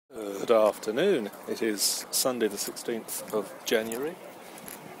Good afternoon. It is Sunday the 16th of January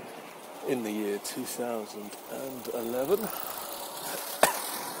in the year 2011,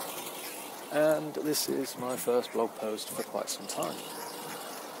 and this is my first blog post for quite some time.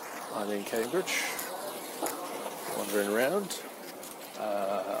 I'm in Cambridge, wandering around.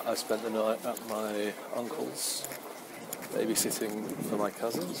 I spent the night at my uncle's, babysitting for my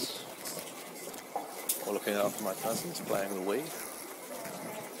cousins, or looking after my cousins, playing the Wii,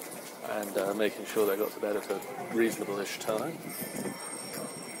 and making sure they got to bed at a reasonable-ish time.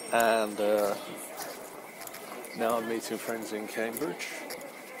 And now I'm meeting friends in Cambridge,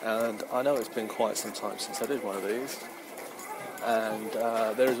 and I know it's been quite some time since I did one of these, and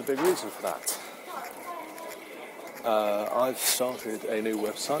there is a big reason for that. I've started a new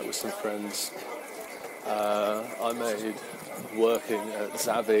website with some friends I made working at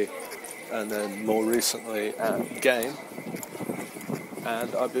Zavi and then more recently at Game,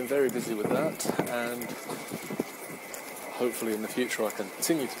 and I've been very busy with that, and hopefully in the future I can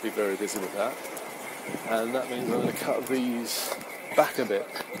continue to be very busy with that, and that means I'm going to cut these back a bit,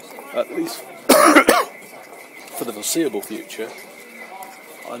 at least for the foreseeable future.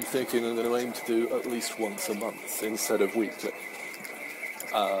 I'm thinking I'm going to aim to do at least once a month instead of weekly.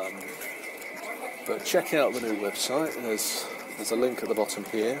 But check out the new website. There's a link at the bottom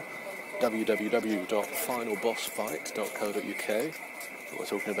here, www.finalbossfight.co.uk. We're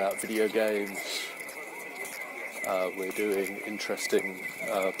talking about video games. We're doing interesting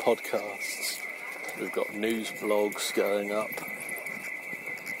podcasts. We've got news blogs going up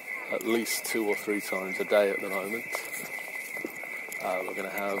at least 2 or 3 times a day at the moment. We're going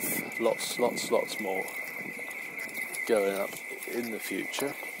to have lots more going up in the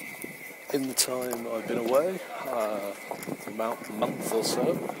future. In the time I've been away, about a month or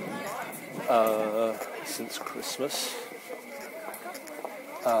so, since Christmas,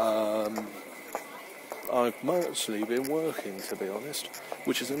 I've mostly been working, to be honest,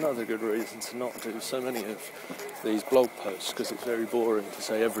 which is another good reason to not do so many of these blog posts, because it's very boring to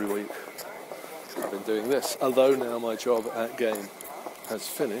say every week I've been doing this. Although now my job at Game has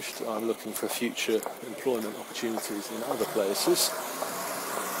finished, I'm looking for future employment opportunities in other places.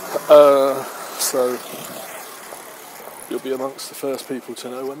 So you'll be amongst the first people to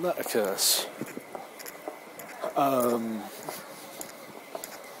know when that occurs.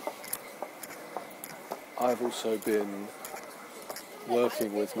 I've also been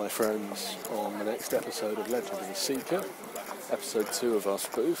working with my friends on the next episode of Legend of the Seeker, episode 2 of our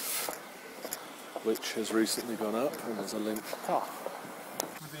spoof, which has recently gone up, and there's a link.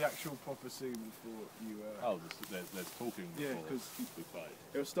 The actual proper scene before you... there's talking before. Yeah, because we fight.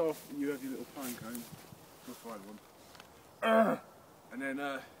 It'll start off, you have your little pine cone. You'll find one. And then,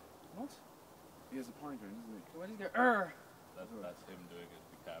 what? He has a pine cone, doesn't he? Why does he go, That's him doing it to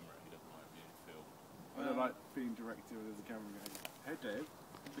the camera. He doesn't like being filmed. I don't like being directed with the camera going, hey Dave,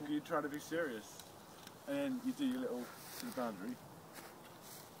 look, you're trying to be serious. And then you do your little to the boundary.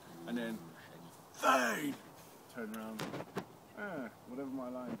 And then, Thane! Turn around. Whatever my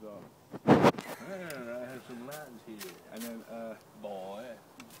lines are. I have some lines here. And then, boy.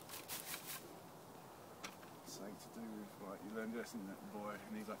 Something to do with, like, you learn this and that, boy.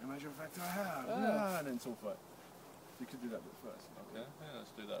 And he's like, imagine the fact I have. Yeah. And then it's all fight. So you could do that bit first. Okay, yeah,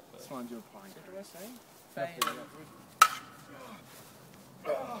 let's do that first. Let's find your pine. What do I say? Fane. I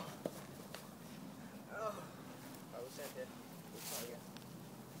was sent it.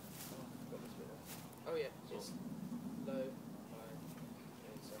 Oh yeah, just low.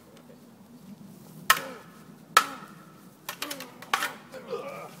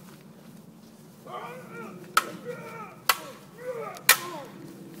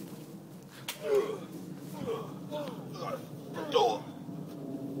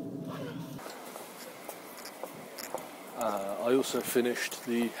 I also finished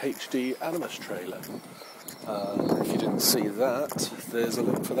the HD Animus trailer. If you didn't see that, there's a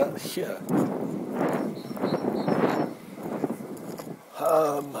link for that here.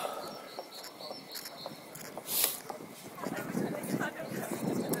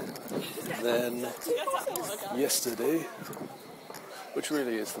 Then, yesterday, which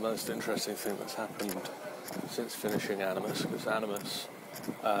really is the most interesting thing that's happened since finishing Animus, because Animus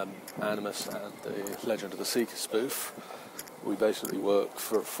and the Legend of the Seeker spoof, we basically worked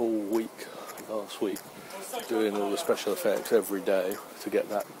for a full week last week, doing all the special effects every day to get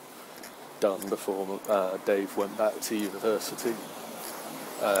that done before Dave went back to university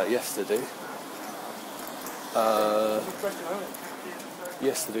yesterday.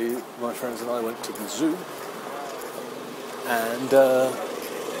 Yesterday, my friends and I went to the zoo, and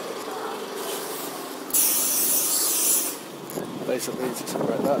basically, to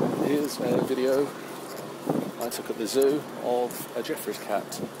celebrate that, here's a video I took at the zoo of a Jeffries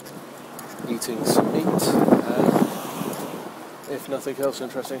cat eating some meat, and if nothing else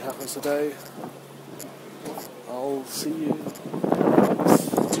interesting happens today, I'll see you.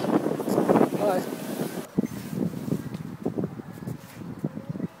 Bye.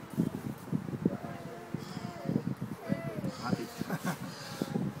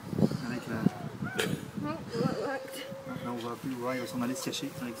 Là on va plus le voir, il va s'en aller se cacher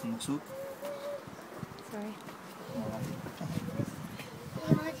avec son morceau. Sorry. Voilà.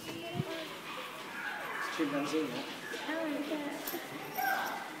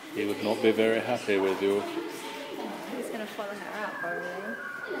 He would not be very happy with you. He's going to follow her out, probably.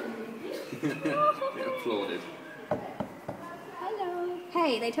 Get applauded. Hello.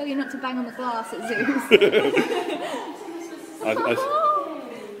 Hey, they tell you not to bang on the glass at zoos.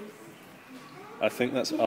 I think that's